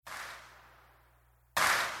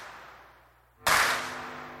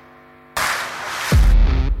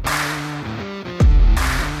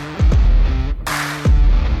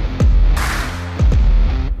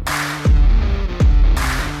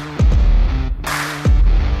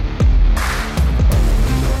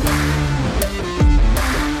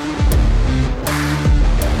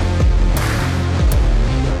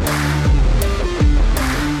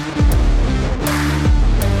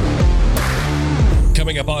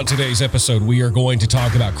On today's episode, we are going to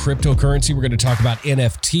talk about cryptocurrency. We're going to talk about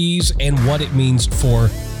NFTs and what it means for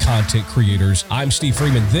content creators. I'm Steve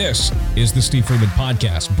Freeman. This is the Steve Freeman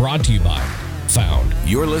Podcast, brought to you by Found.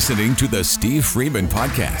 You're listening to the Steve Freeman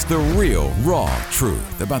Podcast, the real, raw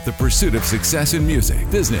truth about the pursuit of success in music,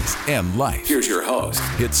 business, and life. Here's your host,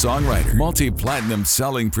 hit songwriter, multi-platinum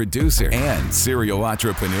selling producer, and serial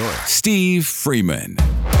entrepreneur, Steve Freeman.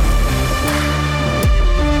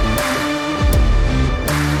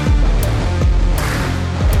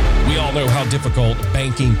 We all know how difficult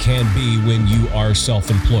banking can be when you are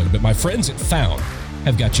self-employed, but my friends at Found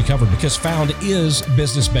have got you covered because Found is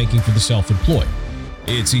business banking for the self-employed.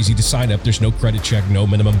 It's easy to sign up. There's no credit check, no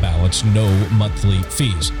minimum balance, no monthly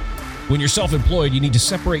fees. When you're self-employed, you need to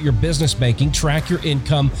separate your business banking, track your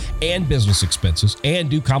income and business expenses, and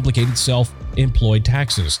do complicated self-employed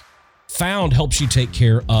taxes. Found helps you take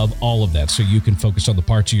care of all of that so you can focus on the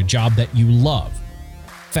parts of your job that you love.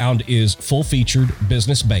 Found is full-featured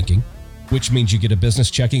business banking, which means you get a business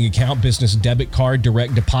checking account, business debit card,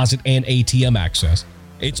 direct deposit, and ATM access.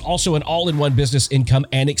 It's also an all-in-one business income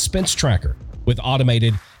and expense tracker with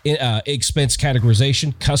automated expense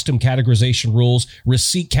categorization, custom categorization rules,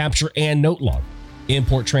 receipt capture, and note log.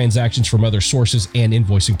 Import transactions from other sources and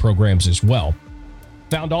invoicing programs as well.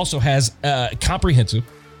 Found also has comprehensive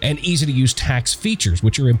and easy-to-use tax features,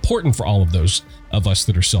 which are important for all of those of us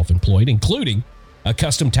that are self-employed, including a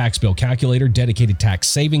custom tax bill calculator, dedicated tax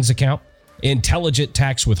savings account, intelligent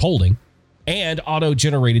tax withholding, and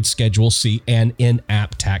auto-generated Schedule C and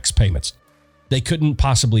in-app tax payments. They couldn't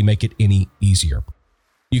possibly make it any easier.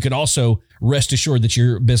 You can also rest assured that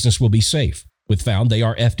your business will be safe. With Found, they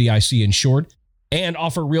are FDIC insured and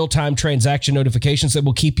offer real-time transaction notifications that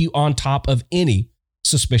will keep you on top of any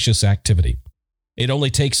suspicious activity. It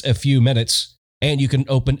only takes a few minutes, and you can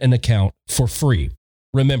open an account for free.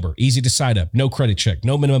 Remember, easy to sign up, no credit check,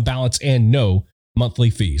 no minimum balance, and no monthly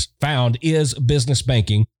fees. Found is business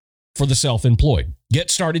banking for the self-employed.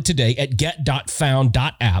 Get started today at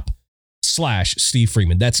get.found.app/Steve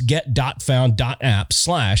Freeman. That's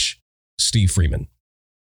get.found.app/Steve Freeman.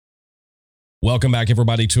 Welcome back,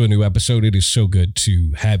 everybody, to a new episode. It is so good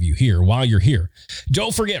to have you here. While you're here,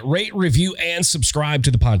 don't forget, rate, review, and subscribe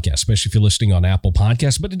to the podcast, especially if you're listening on Apple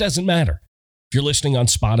Podcasts, but it doesn't matter. If you're listening on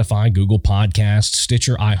Spotify, Google Podcasts,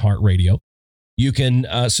 Stitcher, iHeartRadio, you can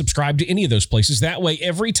subscribe to any of those places. That way,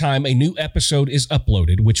 every time a new episode is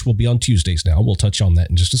uploaded, which will be on Tuesdays now, we'll touch on that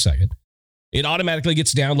in just a second, it automatically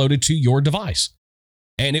gets downloaded to your device.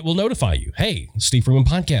 And it will notify you, hey, Steve Freeman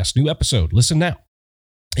Podcast, new episode, listen now.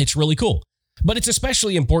 It's really cool. But it's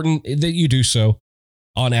especially important that you do so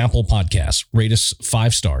on Apple Podcasts. Rate us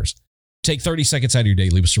 5 stars. Take 30 seconds out of your day,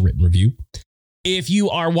 leave us a written review. If you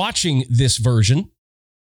are watching this version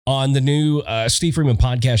on the new Steve Freeman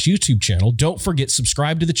Podcast YouTube channel, don't forget,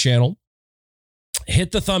 subscribe to the channel,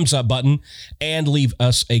 hit the thumbs up button, and leave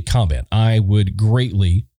us a comment. I would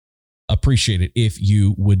greatly appreciate it if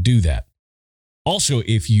you would do that. Also,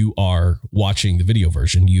 if you are watching the video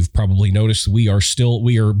version, you've probably noticed we are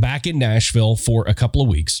back in Nashville for a couple of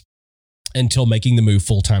weeks until making the move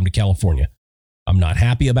full-time to California. I'm not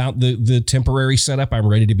happy about the temporary setup. I'm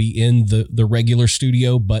ready to be in the regular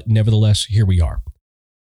studio, but nevertheless, here we are.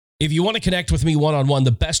 If you want to connect with me one-on-one,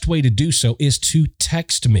 the best way to do so is to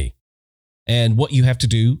text me. And what you have to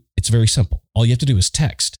do, it's very simple. All you have to do is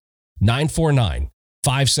text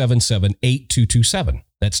 949-577-8227.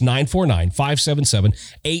 That's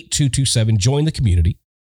 949-577-8227. Join the community.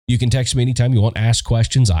 You can text me anytime you want, ask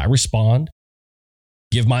questions. I respond,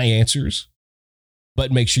 give my answers,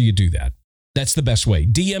 but make sure you do that. That's the best way.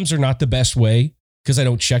 DMs are not the best way because I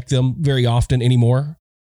don't check them very often anymore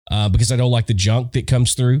because I don't like the junk that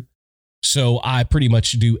comes through. So I pretty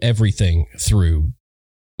much do everything through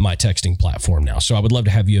my texting platform now. So I would love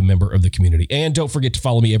to have you a member of the community. And don't forget to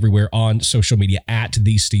follow me everywhere on social media at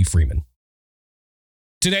the Steve Freeman.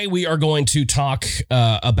 Today we are going to talk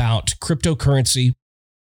about cryptocurrency,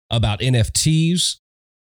 about NFTs,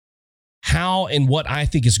 how and what I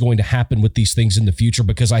think is going to happen with these things in the future,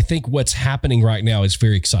 because I think what's happening right now is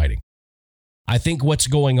very exciting. I think what's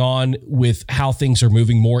going on with how things are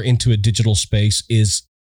moving more into a digital space is,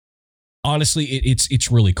 honestly,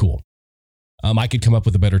 it's really cool. I could come up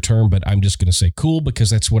with a better term, but I'm just going to say cool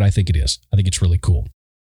because that's what I think it is. I think it's really cool.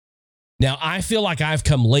 Now, I feel like I've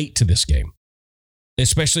come late to this game,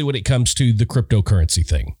 especially when it comes to the cryptocurrency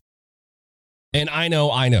thing. And I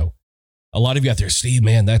know. A lot of you out there, Steve,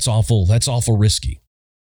 man, that's awful risky.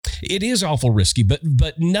 It is awful risky, but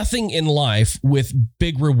nothing in life with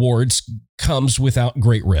big rewards comes without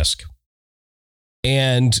great risk.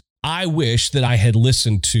 And I wish that I had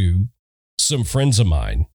listened to some friends of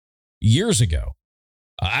mine years ago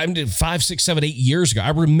I'm 5, 6, 7, 8 years ago. I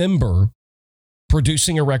remember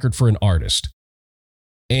producing a record for an artist,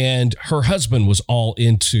 and her husband was all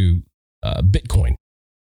into Bitcoin.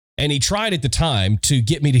 And he tried at the time to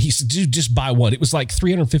get me to, he said, dude, just buy one. It was like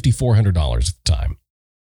 $350, $400 at the time.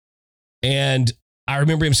 And I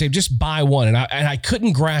remember him saying, just buy one. And I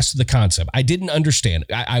couldn't grasp the concept. I didn't understand.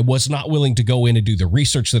 I was not willing to go in and do the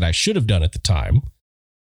research that I should have done at the time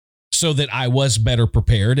so that I was better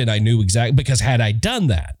prepared and I knew exactly, because had I done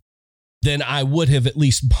that, then I would have at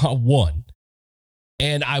least bought one.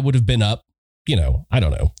 And I would have been up, I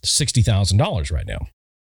don't know, $60,000 right now.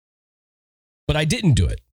 But I didn't do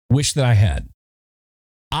it. Wish that I had.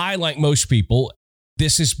 I, like most people,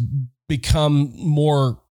 this has become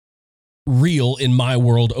more real in my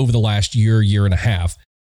world over the last year and a half,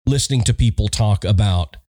 listening to people talk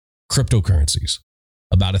about cryptocurrencies,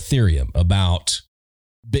 about Ethereum, about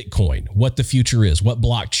Bitcoin, what the future is, what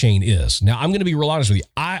blockchain is. Now, I'm going to be real honest with you.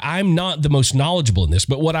 I'm not the most knowledgeable in this,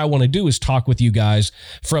 but what I want to do is talk with you guys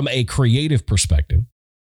from a creative perspective,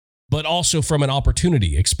 but also from an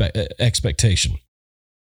opportunity expectation.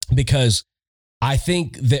 Because I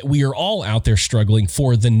think that we are all out there struggling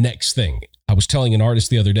for the next thing. I was telling an artist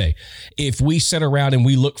the other day, if we sit around and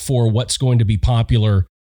we look for what's going to be popular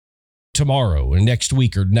tomorrow or next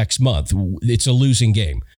week or next month, it's a losing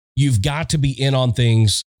game. You've got to be in on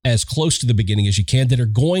things as close to the beginning as you can that are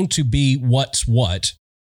going to be what's what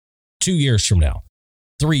 2 years from now,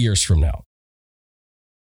 3 years from now.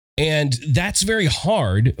 And that's very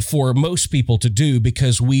hard for most people to do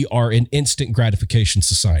because we are an instant gratification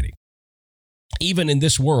society. Even in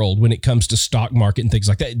this world, when it comes to stock market and things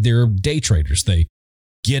like that, they're day traders. They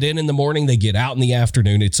get in the morning, they get out in the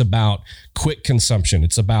afternoon. It's about quick consumption.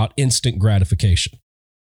 It's about instant gratification.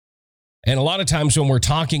 And a lot of times when we're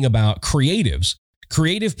talking about creative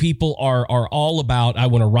people are all about, I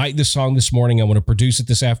want to write this song this morning. I want to produce it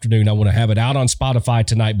this afternoon. I want to have it out on Spotify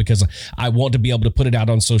tonight because I want to be able to put it out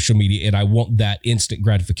on social media. And I want that instant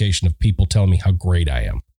gratification of people telling me how great I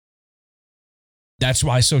am. That's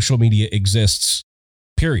why social media exists,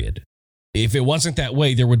 period. If it wasn't that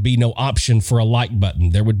way, there would be no option for a like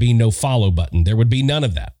button. There would be no follow button. There would be none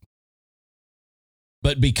of that.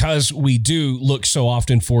 But because we do look so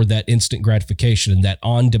often for that instant gratification and that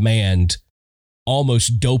on-demand,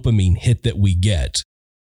 almost dopamine hit that we get,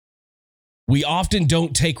 we often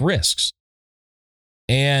don't take risks.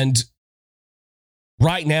 And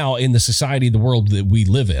right now in the society, the world that we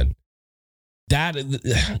live in, that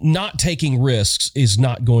not taking risks is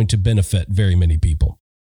not going to benefit very many people.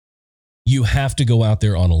 You have to go out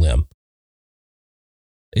there on a limb,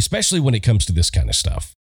 especially when it comes to this kind of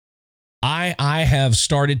stuff. I have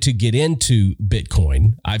started to get into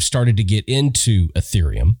Bitcoin. I've started to get into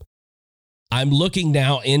Ethereum. I'm looking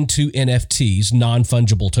now into NFTs,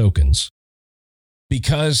 non-fungible tokens,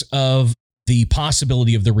 because of the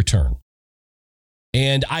possibility of the return.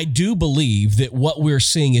 And I do believe that what we're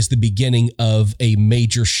seeing is the beginning of a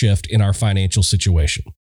major shift in our financial situation.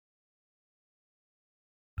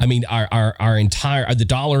 I mean, our entire, the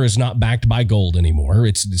dollar is not backed by gold anymore.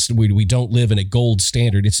 We don't live in a gold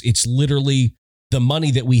standard. It's literally the money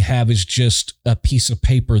that we have is just a piece of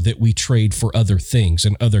paper that we trade for other things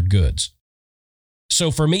and other goods. So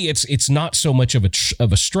for me, it's not so much of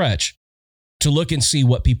a stretch to look and see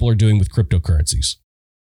what people are doing with cryptocurrencies.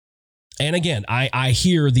 And again, I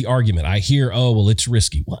hear the argument. I hear, oh, well, it's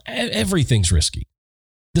risky. Well, everything's risky.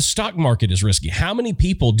 The stock market is risky. How many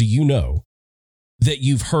people do you know that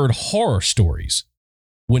you've heard horror stories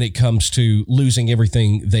when it comes to losing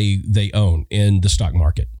everything they own in the stock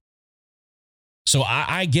market? So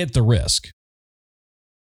I get the risk.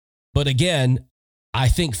 But again, I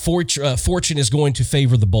think fortune is going to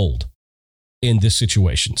favor the bold in this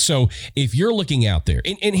situation. So if you're looking out there,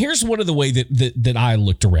 and here's one of the way that I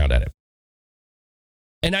looked around at it.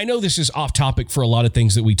 And I know this is off topic for a lot of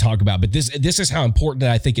things that we talk about, but this is how important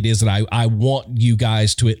that I think it is that I want you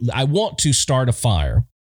guys to, I want to start a fire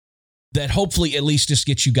that hopefully at least just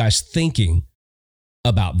gets you guys thinking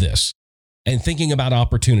about this and thinking about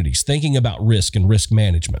opportunities, thinking about risk and risk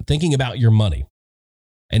management, thinking about your money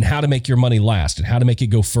and how to make your money last and how to make it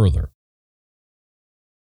go further.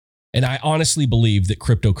 And I honestly believe that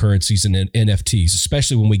cryptocurrencies and NFTs,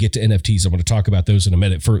 especially when we get to NFTs, I want to talk about those in a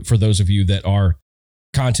minute for those of you that are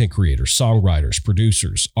content creators, songwriters,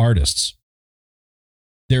 producers, artists.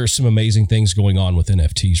 There are some amazing things going on with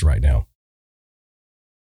NFTs right now.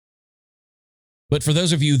 But for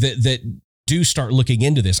those of you that do start looking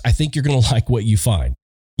into this, I think you're going to like what you find.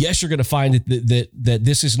 Yes, you're going to find that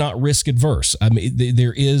this is not risk adverse. I mean,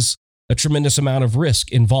 there is a tremendous amount of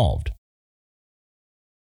risk involved.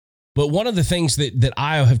 But one of the things that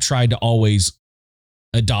I have tried to always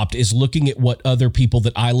adopt is looking at what other people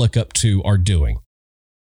that I look up to are doing.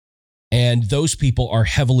 And those people are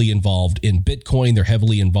heavily involved in Bitcoin. They're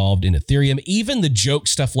heavily involved in Ethereum, even the joke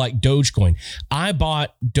stuff like Dogecoin. I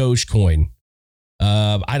bought Dogecoin,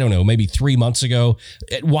 I don't know, maybe 3 months ago.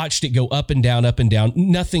 Watched it go up and down,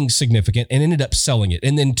 nothing significant, and ended up selling it.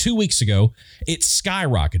 And then 2 weeks ago, it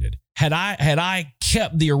skyrocketed. Had I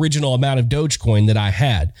kept the original amount of Dogecoin that I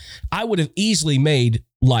had, I would have easily made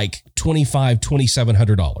like $2,500,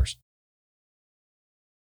 $2,700.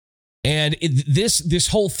 And this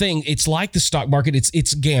whole thing, it's like the stock market.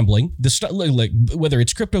 It's gambling. Like whether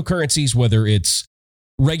it's cryptocurrencies, whether it's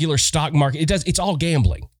regular stock market, it's all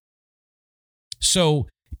gambling. So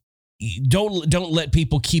don't let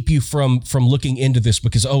people keep you from looking into this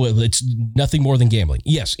because, it's nothing more than gambling.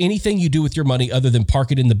 Yes, anything you do with your money other than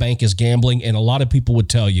park it in the bank is gambling. And a lot of people would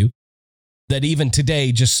tell you that even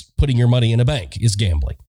today, just putting your money in a bank is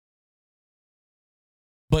gambling.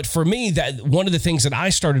 But for me, that one of the things that I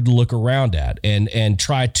started to look around at and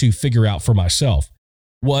try to figure out for myself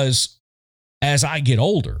was, as I get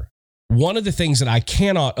older, one of the things that I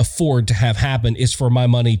cannot afford to have happen is for my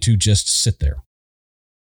money to just sit there.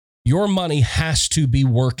 Your money has to be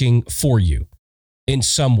working for you in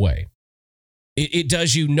some way. It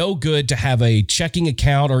does you no good to have a checking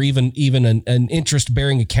account or even an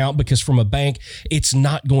interest-bearing account, because from a bank, it's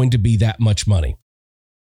not going to be that much money.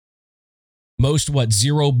 Most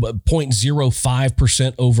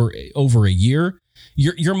 0.05% over a year,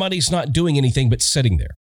 your money's not doing anything but sitting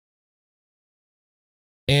there.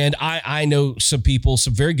 And I know some people,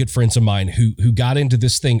 some very good friends of mine who got into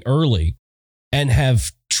this thing early and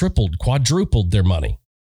have tripled, quadrupled their money.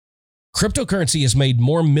 Cryptocurrency has made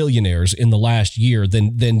more millionaires in the last year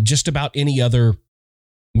than just about any other,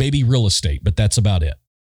 maybe real estate, but that's about it.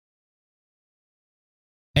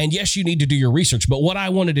 And yes, you need to do your research. But what I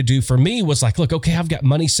wanted to do for me was like, look, okay, I've got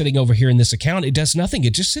money sitting over here in this account. It does nothing.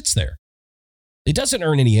 It just sits there. It doesn't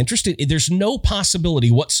earn any interest. There's no possibility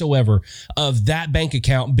whatsoever of that bank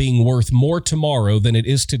account being worth more tomorrow than it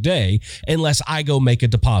is today unless I go make a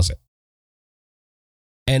deposit.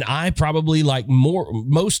 And I probably, like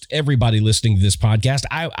most everybody listening to this podcast,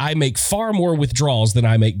 I make far more withdrawals than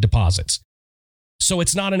I make deposits. So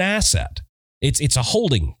it's not an asset. It's a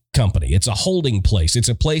holding company. It's a holding place. It's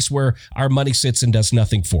a place where our money sits and does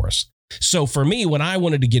nothing for us. So for me, when I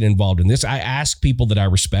wanted to get involved in this, I asked people that I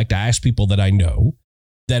respect, I asked people that I know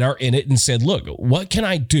that are in it and said, look, what can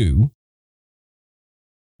I do?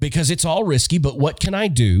 Because it's all risky, but what can I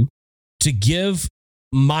do to give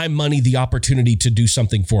my money the opportunity to do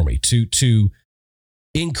something for me, to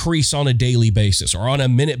increase on a daily basis or on a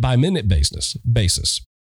minute by minute basis?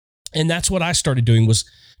 And that's what I started doing, was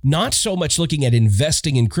not so much looking at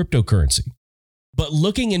investing in cryptocurrency, but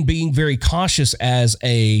looking and being very cautious as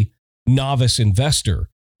a novice investor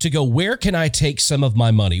to go, where can I take some of my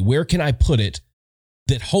money? Where can I put it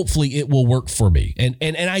that hopefully it will work for me? And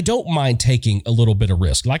I don't mind taking a little bit of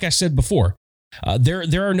risk. Like I said before,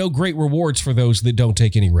 there are no great rewards for those that don't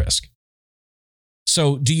take any risk.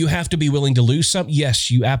 So do you have to be willing to lose some? Yes,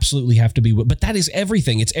 you absolutely have to be. But that is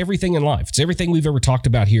everything. It's everything in life. It's everything we've ever talked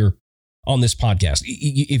about here on this podcast.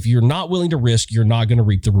 If you're not willing to risk, you're not going to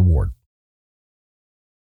reap the reward.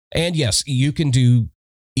 And yes, you can do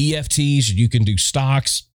EFTs, you can do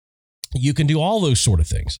stocks, you can do all those sort of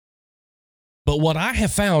things. But what I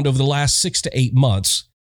have found over the last 6 to 8 months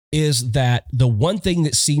is that the one thing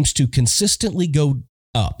that seems to consistently go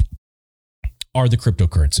up are the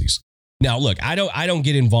cryptocurrencies. Now, look, I don't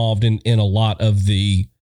get involved in a lot of the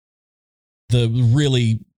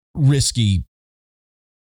really risky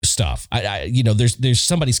stuff. There's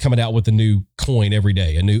somebody's coming out with a new coin every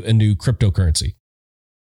day, a new cryptocurrency.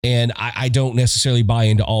 And I don't necessarily buy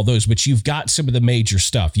into all those, but you've got some of the major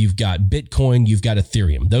stuff. You've got Bitcoin, you've got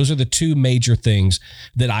Ethereum. Those are the two major things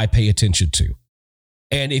that I pay attention to.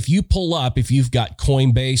 And if you've got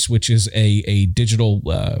Coinbase, which is a digital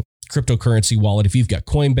cryptocurrency wallet, if you've got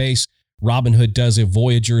Coinbase, Robinhood does it,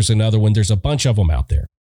 Voyager's another one. There's a bunch of them out there.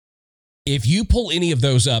 If you pull any of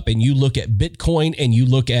those up and you look at Bitcoin and you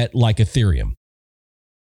look at like Ethereum,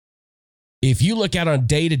 if you look out on a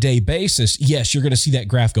day-to-day basis, yes, you're going to see that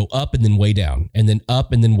graph go up and then way down, and then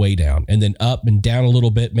up and then way down, and then up and down a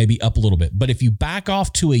little bit, maybe up a little bit. But if you back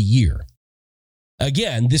off to a year,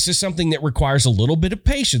 again, this is something that requires a little bit of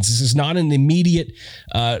patience. This is not an immediate,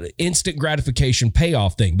 instant gratification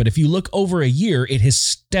payoff thing. But if you look over a year, it has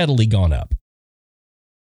steadily gone up.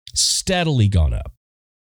 Steadily gone up.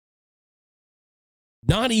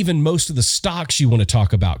 Not even most of the stocks you want to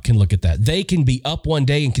talk about can look at that. They can be up one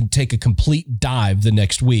day and can take a complete dive the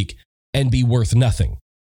next week and be worth nothing.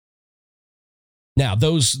 Now,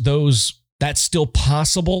 those That's still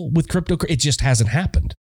possible with crypto. It just hasn't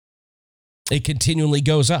happened. It continually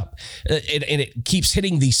goes up. And it keeps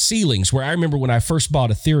hitting these ceilings where I remember when I first bought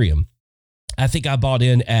Ethereum, I think I bought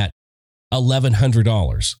in at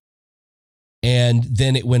 $1,100. And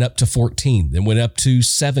then it went up to 14, then went up to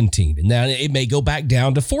 17. And now it may go back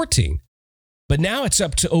down to 14. But now it's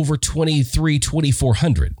up to over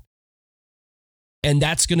 2,400. And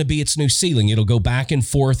that's going to be its new ceiling. It'll go back and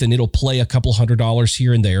forth and it'll play a couple $100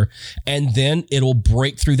 here and there. And then it'll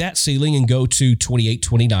break through that ceiling and go to 28,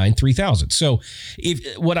 29, 3,000. So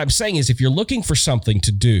what I'm saying is if you're looking for something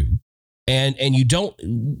to do and you don't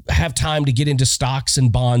have time to get into stocks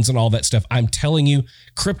and bonds and all that stuff, I'm telling you,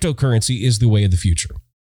 cryptocurrency is the way of the future.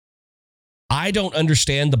 I don't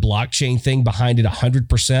understand the blockchain thing behind it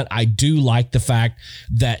 100%. I do like the fact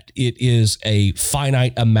that it is a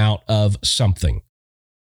finite amount of something.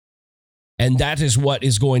 And that is what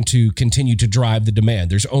is going to continue to drive the demand.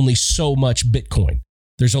 There's only so much Bitcoin.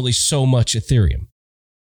 There's only so much Ethereum.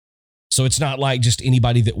 So it's not like just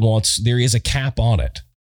anybody that wants, there is a cap on it.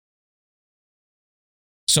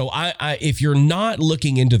 So if you're not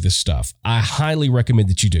looking into this stuff, I highly recommend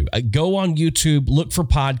that you do. Go on YouTube, look for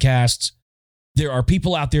podcasts. There are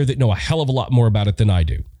people out there that know a hell of a lot more about it than I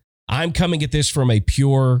do. I'm coming at this from a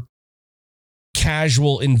pure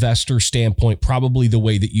casual investor standpoint, probably the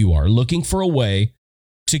way that you are, looking for a way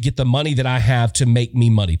to get the money that I have to make me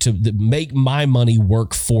money, to make my money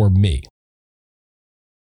work for me.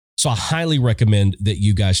 So I highly recommend that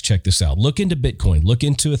you guys check this out. Look into Bitcoin, look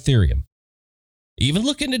into Ethereum, even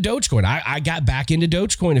look into Dogecoin. I got back into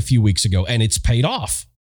Dogecoin a few weeks ago and it's paid off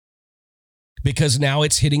because now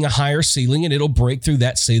it's hitting a higher ceiling and it'll break through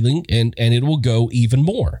that ceiling and it will go even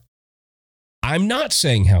more. I'm not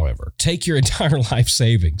saying, however, take your entire life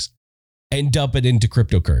savings and dump it into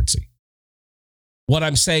cryptocurrency. What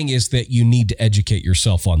I'm saying is that you need to educate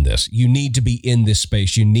yourself on this. You need to be in this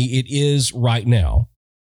space. It is right now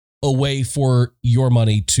a way for your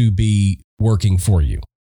money to be working for you.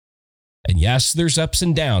 And yes, there's ups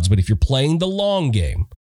and downs, but if you're playing the long game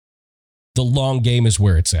is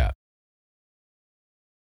where it's at.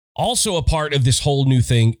 Also a part of this whole new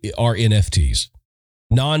thing are NFTs.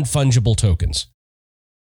 Non-fungible tokens.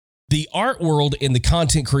 The art world and the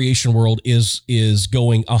content creation world is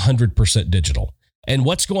going 100% digital. And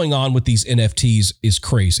what's going on with these NFTs is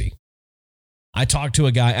crazy. I talked to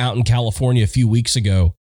a guy out in California a few weeks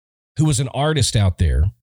ago who was an artist out there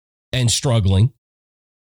and struggling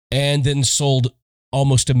and then sold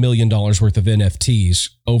almost $1 million worth of NFTs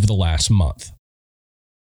over the last month.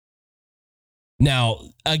 Now,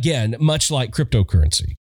 again, much like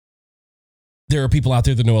cryptocurrency, there are people out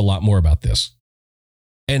there that know a lot more about this.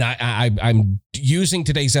 And I'm using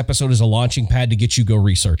today's episode as a launching pad to get you go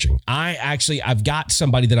researching. I've got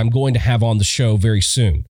somebody that I'm going to have on the show very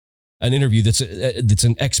soon. An interview that's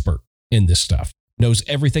an expert in this stuff, knows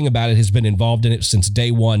everything about it, has been involved in it since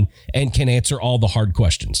day one, and can answer all the hard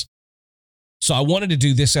questions. So I wanted to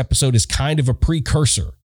do this episode as kind of a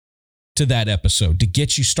precursor to that episode to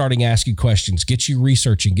get you starting asking questions, get you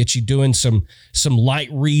researching, get you doing some light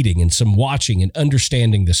reading and some watching and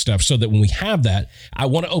understanding this stuff so that when we have that, I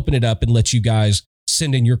want to open it up and let you guys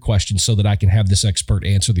send in your questions so that I can have this expert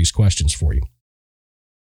answer these questions for you.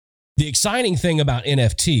 The exciting thing about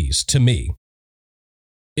NFTs to me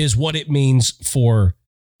is what it means for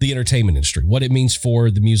the entertainment industry, what it means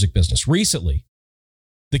for the music business. Recently,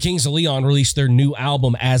 the Kings of Leon released their new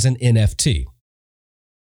album as an NFT.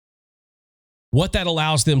 What that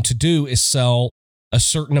allows them to do is sell a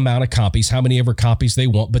certain amount of copies, how many ever copies they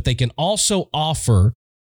want, but they can also offer,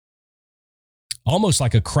 almost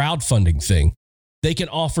like a crowdfunding thing, they can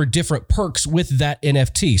offer different perks with that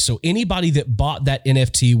NFT. So anybody that bought that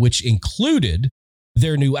NFT, which included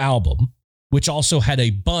their new album, which also had a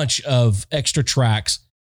bunch of extra tracks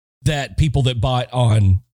that people that bought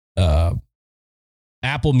on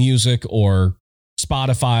Apple Music or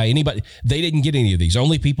Spotify, anybody, they didn't get any of these.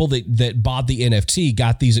 Only people that bought the NFT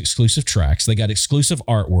got these exclusive tracks. They got exclusive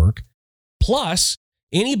artwork. Plus,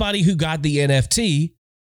 anybody who got the NFT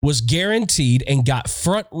was guaranteed and got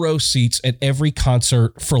front row seats at every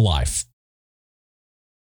concert for life.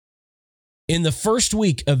 In the first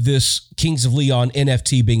week of this Kings of Leon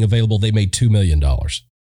NFT being available, they made $2 million.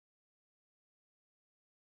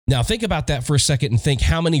 Now, think about that for a second and think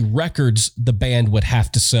how many records the band would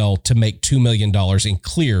have to sell to make $2 million and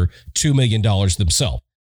clear $2 million themselves.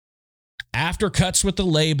 After cuts with the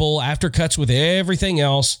label, after cuts with everything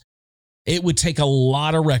else, it would take a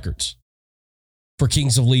lot of records for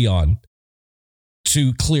Kings of Leon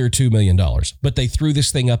to clear $2 million. But they threw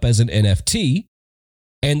this thing up as an NFT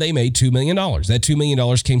and they made $2 million. That $2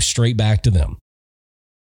 million came straight back to them.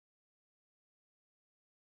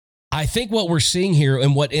 I think what we're seeing here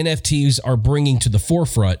and what NFTs are bringing to the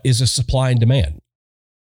forefront is a supply and demand.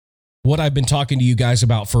 What I've been talking to you guys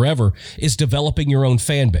about forever is developing your own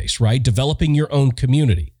fan base, right? Developing your own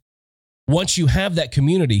community. Once you have that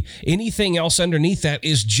community, anything else underneath that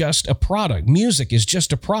is just a product. Music is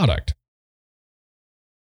just a product.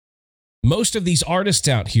 Most of these artists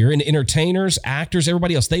out here and entertainers, actors,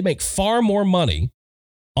 everybody else, they make far more money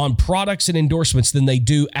on products and endorsements than they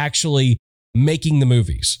do actually making the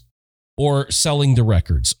movies or selling the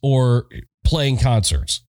records or playing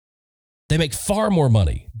concerts. They make far more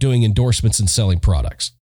money doing endorsements and selling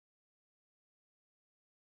products.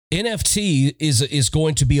 NFT is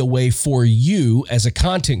going to be a way for you as a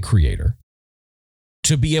content creator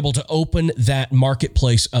to be able to open that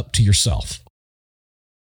marketplace up to yourself.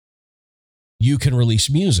 You can release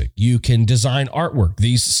music. You can design artwork.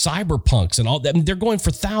 These cyberpunks and all that, I mean, they're going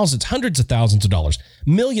for thousands, hundreds of thousands of dollars,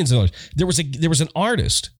 millions of dollars. There was an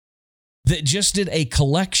artist that just did a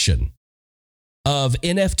collection of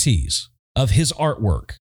NFTs of his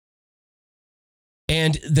artwork.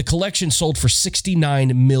 And the collection sold for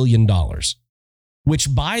 $69 million,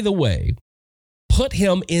 which, by the way, put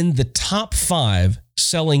him in the top 5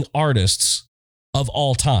 selling artists of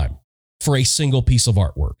all time for a single piece of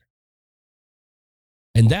artwork.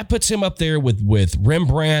 And that puts him up there with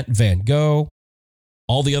Rembrandt, Van Gogh,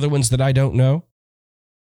 all the other ones that I don't know.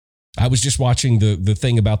 I was just watching the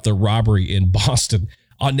thing about the robbery in Boston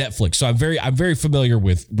on Netflix. So I'm very familiar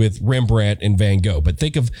with Rembrandt and Van Gogh. But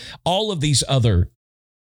think of all of these other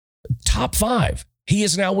top 5. He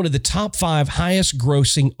is now one of the top 5 highest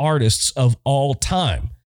grossing artists of all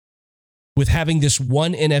time, with having this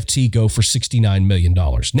one NFT go for $69 million.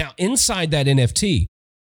 Now, inside that NFT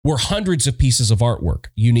were hundreds of pieces of artwork,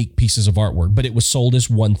 unique pieces of artwork, but it was sold as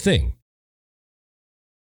one thing.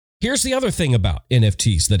 Here's the other thing about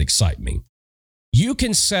NFTs that excite me. You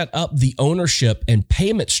can set up the ownership and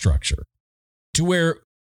payment structure to where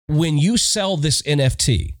when you sell this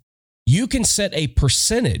NFT, you can set a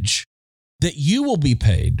percentage that you will be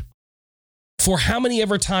paid for how many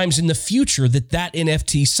ever times in the future that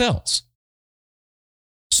NFT sells.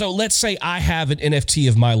 So let's say I have an NFT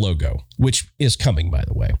of my logo, which is coming, by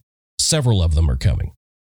the way. Several of them are coming.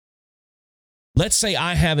 Let's say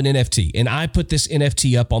I have an NFT and I put this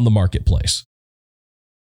NFT up on the marketplace.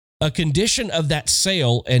 A condition of that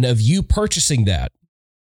sale and of you purchasing that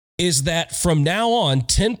is that from now on,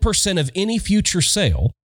 10% of any future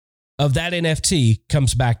sale of that NFT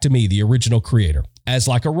comes back to me, the original creator, as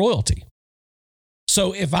like a royalty.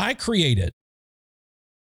 So if I create it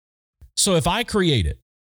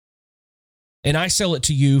and I sell it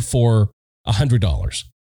to you for $100,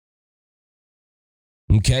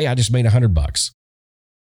 okay, I just made $100.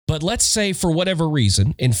 But let's say for whatever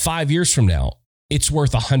reason, in 5 years from now, it's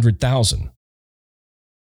worth $100,000.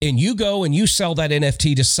 And you go and you sell that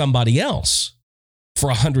NFT to somebody else for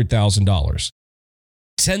 $100,000.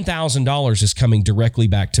 $10,000 is coming directly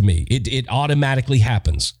back to me. It automatically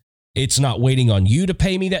happens. It's not waiting on you to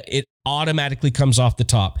pay me that. It automatically comes off the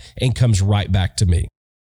top and comes right back to me.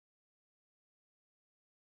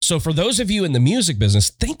 So for those of you in the music business,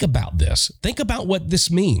 think about this. Think about what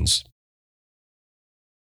this means.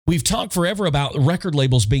 We've talked forever about record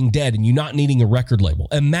labels being dead and you not needing a record label.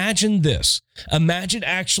 Imagine this. Imagine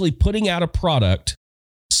actually putting out a product,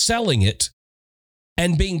 selling it,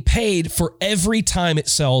 and being paid for every time it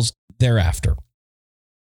sells thereafter.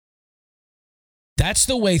 That's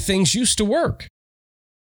the way things used to work.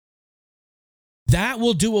 That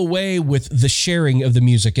will do away with the sharing of the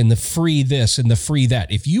music and the free this and the free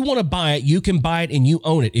that. If you want to buy it, you can buy it and you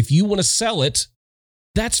own it. If you want to sell it,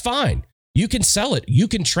 that's fine. You can sell it. You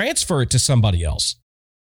can transfer it to somebody else.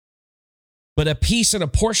 But a piece and a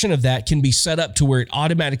portion of that can be set up to where it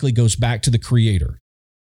automatically goes back to the creator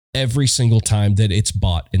every single time that it's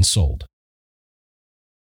bought and sold.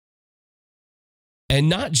 And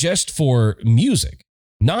not just for music.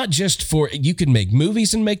 Not just for, you can make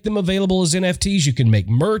movies and make them available as NFTs. You can make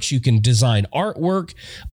merch. You can design artwork.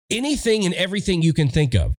 Anything and everything you can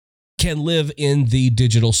think of can live in the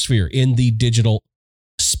digital sphere, in the digital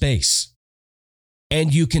space.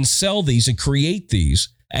 And you can sell these and create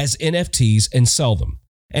these as NFTs and sell them.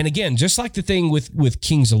 And again, just like the thing with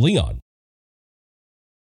Kings of Leon,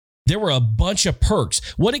 there were a bunch of perks.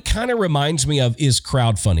 What it kind of reminds me of is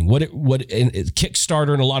crowdfunding. What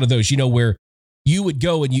Kickstarter and a lot of those, where you would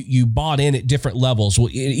go and you bought in at different levels. Well,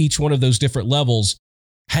 each one of those different levels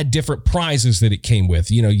had different prizes that it came with.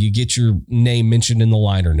 You get your name mentioned in the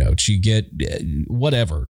liner notes. You get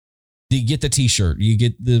whatever. You get the t-shirt. You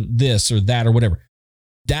get the this or that or whatever.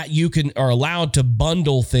 That you are allowed to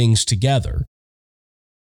bundle things together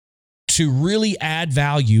to really add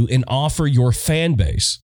value and offer your fan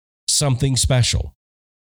base something special,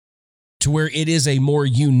 to where it is a more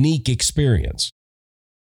unique experience.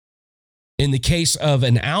 In the case of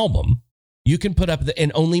an album, you can put up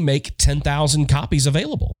and only make 10,000 copies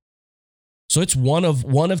available. So it's one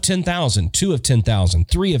of 10,000, 2 of 10,000,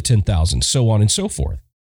 3 of 10,000, so on and so forth.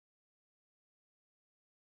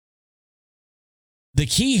 The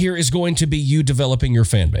key here is going to be you developing your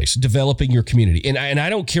fan base, developing your community. And I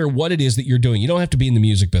don't care what it is that you're doing. You don't have to be in the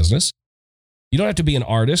music business. You don't have to be an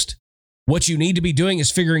artist. What you need to be doing is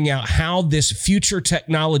figuring out how this future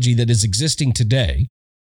technology that is existing today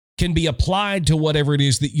can be applied to whatever it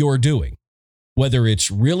is that you're doing. Whether it's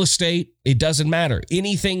real estate, it doesn't matter.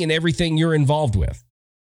 Anything and everything you're involved with.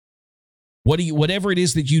 Whatever it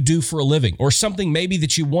is that you do for a living, or something maybe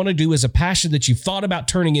that you want to do as a passion that you've thought about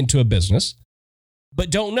turning into a business, but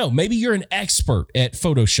don't know. Maybe you're an expert at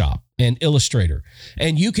Photoshop and Illustrator,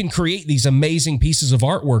 and you can create these amazing pieces of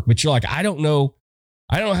artwork, but you're like, I don't know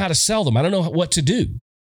how to sell them. I don't know what to do.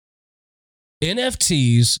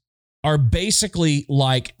 NFTs are basically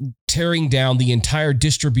like tearing down the entire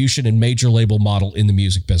distribution and major label model in the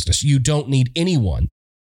music business. You don't need anyone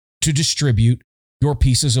to distribute your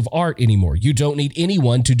pieces of art anymore. You don't need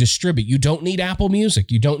anyone to distribute. You don't need Apple Music.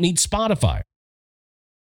 You don't need Spotify.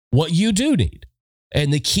 What you do need,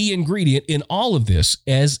 and the key ingredient in all of this,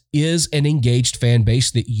 is an engaged fan base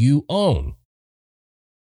that you own.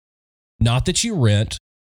 Not that you rent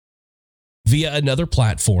via another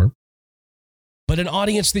platform, but an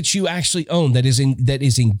audience that you actually own, that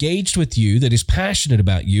is engaged with you, that is passionate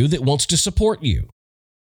about you, that wants to support you.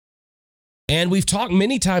 And we've talked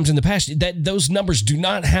many times in the past that those numbers do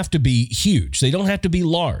not have to be huge. They don't have to be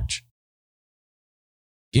large.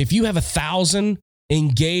 If you have 1,000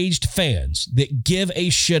 engaged fans that give a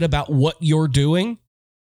shit about what you're doing,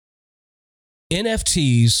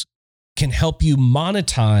 NFTs can help you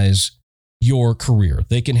monetize your career.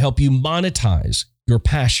 They can help you monetize your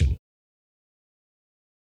passion.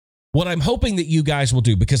 What I'm hoping that you guys will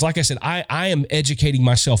do, because like I said, I am educating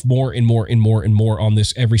myself more and more and more and more on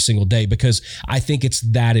this every single day, because I think it's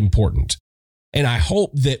that important. And I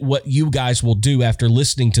hope that what you guys will do after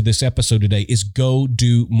listening to this episode today is go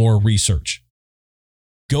do more research.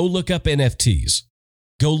 Go look up NFTs.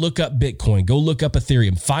 Go look up Bitcoin. Go look up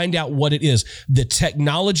Ethereum. Find out what it is. The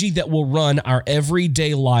technology that will run our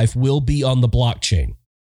everyday life will be on the blockchain.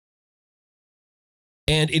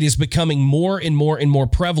 And it is becoming more and more and more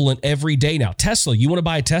prevalent every day now. Tesla, you want to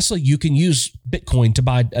buy a Tesla? You can use Bitcoin to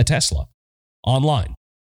buy a Tesla online.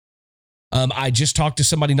 I just talked to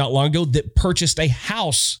somebody not long ago that purchased a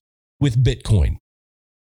house with Bitcoin.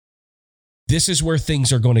 This is where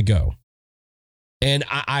things are going to go. And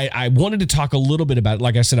I wanted to talk a little bit about it.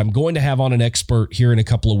 Like I said, I'm going to have on an expert here in a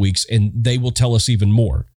couple of weeks, and they will tell us even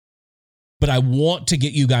more. But I want to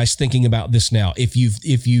get you guys thinking about this now. If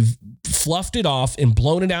you've fluffed it off and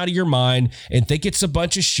blown it out of your mind and think it's a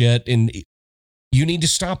bunch of shit, and you need to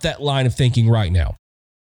stop that line of thinking right now.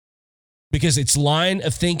 Because it's line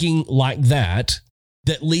of thinking like that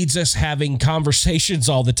leads us having conversations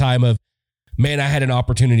all the time of, man, I had an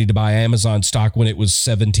opportunity to buy Amazon stock when it was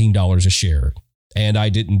 $17 a share, and I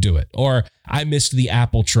didn't do it. Or I missed the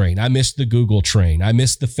Apple train. I missed the Google train. I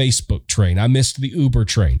missed the Facebook train. I missed the Uber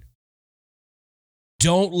train.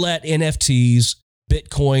 Don't let NFTs,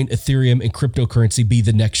 Bitcoin, Ethereum, and cryptocurrency be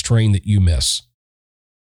the next train that you miss.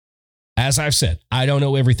 As I've said, I don't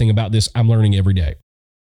know everything about this. I'm learning every day.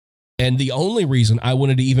 And the only reason I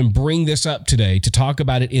wanted to even bring this up today, to talk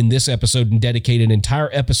about it in this episode and dedicate an entire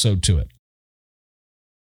episode to it,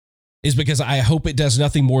 is because I hope it does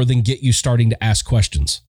nothing more than get you starting to ask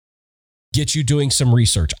questions, get you doing some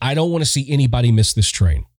research. I don't want to see anybody miss this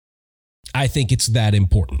train. I think it's that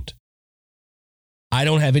important. I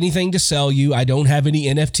don't have anything to sell you. I don't have any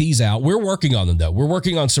NFTs out. We're working on them, though. We're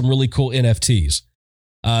working on some really cool NFTs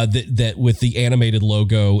that with the animated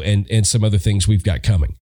logo and some other things we've got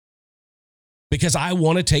coming. Because I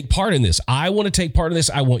want to take part in this. I want to take part in this.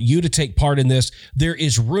 I want you to take part in this. There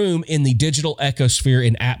is room in the digital ecosphere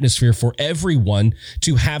and atmosphere for everyone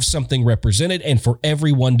to have something represented and for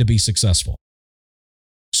everyone to be successful.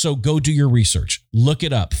 So go do your research. Look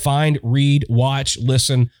it up. Find, read, watch,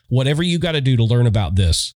 listen, whatever you got to do to learn about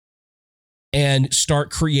this. And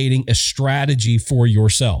start creating a strategy for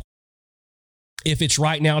yourself. If it's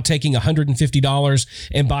right now taking $150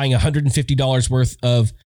 and buying $150 worth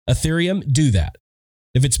of Ethereum, do that.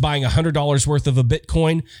 If it's buying $100 worth of a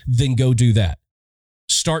Bitcoin, then go do that.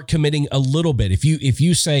 Start committing a little bit. If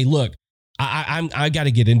you say, look, I got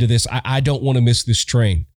to get into this. I don't want to miss this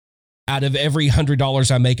train. Out of every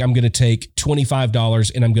 $100 I make, I'm going to take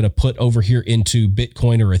 $25 and I'm going to put over here into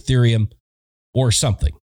Bitcoin or Ethereum or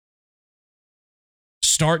something.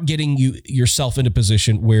 Start getting yourself in a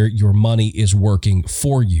position where your money is working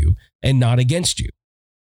for you and not against you.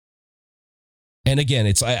 And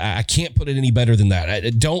again, I can't put it any better than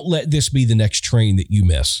that. Don't let this be the next train that you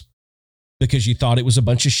miss because you thought it was a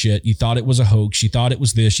bunch of shit. You thought it was a hoax. You thought it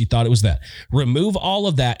was this. You thought it was that. Remove all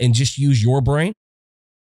of that and just use your brain.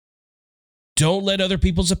 Don't let other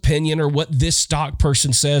people's opinion or what this stock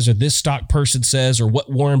person says or this stock person says or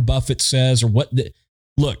what Warren Buffett says or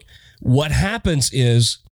look, what happens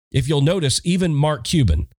is, if you'll notice, even Mark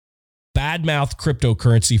Cuban badmouthed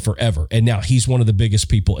cryptocurrency forever. And now he's one of the biggest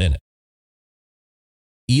people in it.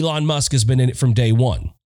 Elon Musk has been in it from day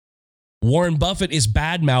one. Warren Buffett is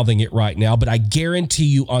bad-mouthing it right now, but I guarantee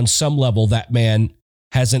you on some level that man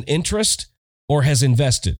has an interest or has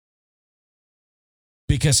invested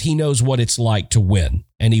because he knows what it's like to win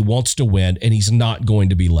and he wants to win and he's not going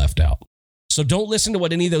to be left out. So don't listen to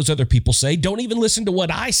what any of those other people say. Don't even listen to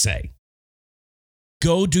what I say.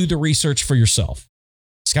 Go do the research for yourself.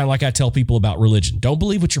 It's kind of like I tell people about religion. Don't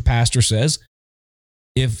believe what your pastor says.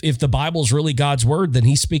 If the Bible is really God's word, then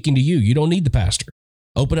he's speaking to you. You don't need the pastor.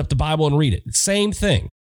 Open up the Bible and read it. Same thing.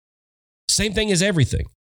 Same thing as everything.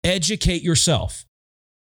 Educate yourself.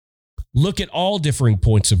 Look at all differing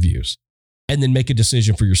points of views and then make a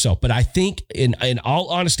decision for yourself. But I think in all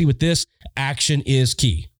honesty with this, action is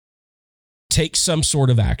key. Take some sort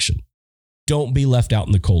of action. Don't be left out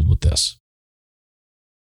in the cold with this.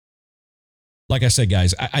 Like I said,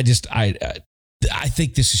 guys, I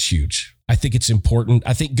think this is huge. I think it's important.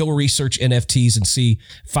 I think go research NFTs and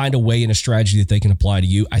find a way and a strategy that they can apply to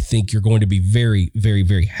you. I think you're going to be very, very,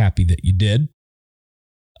 very happy that you did.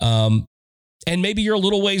 And maybe you're a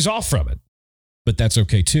little ways off from it, but that's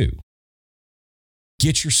okay too.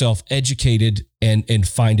 Get yourself educated and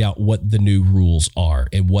find out what the new rules are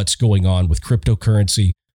and what's going on with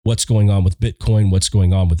cryptocurrency, what's going on with Bitcoin, what's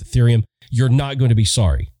going on with Ethereum. You're not going to be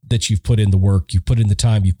sorry that you've put in the work, you've put in the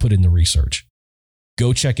time, you've put in the research.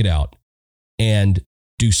 Go check it out and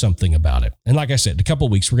do something about it. And like I said, in a couple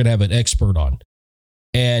of weeks, we're going to have an expert on,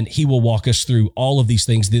 and he will walk us through all of these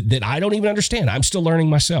things that I don't even understand. I'm still learning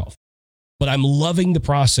myself, but I'm loving the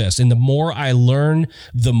process. And the more I learn,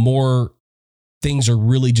 the more things are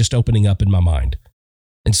really just opening up in my mind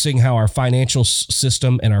and seeing how our financial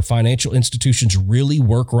system and our financial institutions really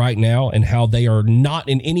work right now and how they are not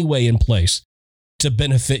in any way in place to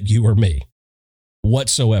benefit you or me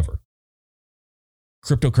whatsoever.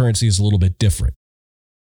 Cryptocurrency is a little bit different.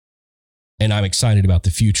 And I'm excited about the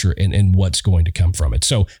future and what's going to come from it.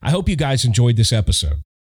 So I hope you guys enjoyed this episode.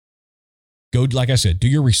 Go, like I said, do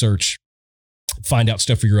your research, find out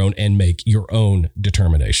stuff for your own, and make your own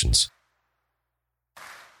determinations.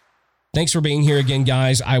 Thanks for being here again,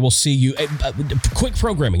 guys. I will see you. A quick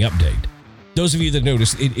programming update. Those of you that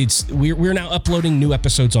noticed, we're now uploading new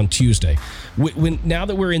episodes on Tuesday. Now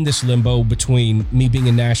that we're in this limbo between me being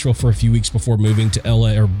in Nashville for a few weeks before moving to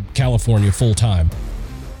LA or California full time,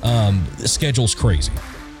 the schedule's crazy.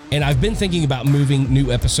 And I've been thinking about moving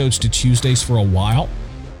new episodes to Tuesdays for a while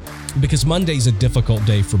because Monday's a difficult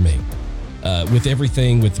day for me. With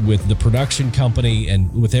everything, with the production company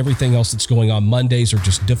and with everything else that's going on, Mondays are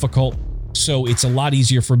just difficult. So it's a lot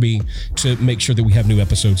easier for me to make sure that we have new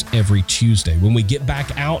episodes every Tuesday. When we get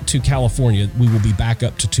back out to California, we will be back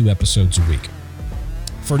up to 2 episodes a week.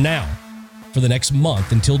 For now, for the next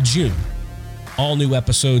month until June, all new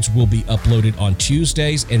episodes will be uploaded on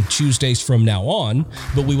Tuesdays and Tuesdays from now on,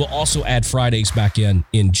 but we will also add Fridays back in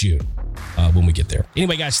June. When we get there.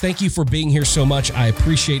 Anyway, guys, thank you for being here so much. I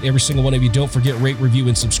appreciate every single one of you. Don't forget, rate, review,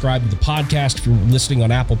 and subscribe to the podcast. If you're listening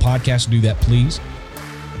on Apple Podcasts, do that, please.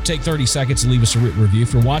 Take 30 seconds and leave us a written review.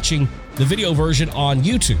 If you're watching the video version on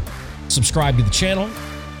YouTube, subscribe to the channel.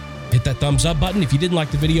 Hit that thumbs up button. If you didn't like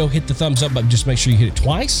the video, hit the thumbs up button. Just make sure you hit it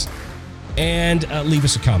twice. And leave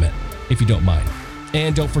us a comment if you don't mind.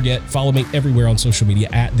 And don't forget, follow me everywhere on social media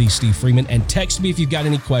at The Steve Freeman. And text me if you've got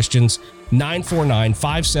any questions,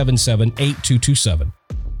 949-577-8227.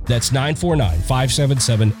 That's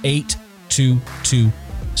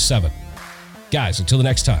 949-577-8227. Guys, until the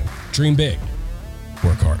next time, dream big,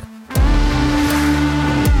 work harder.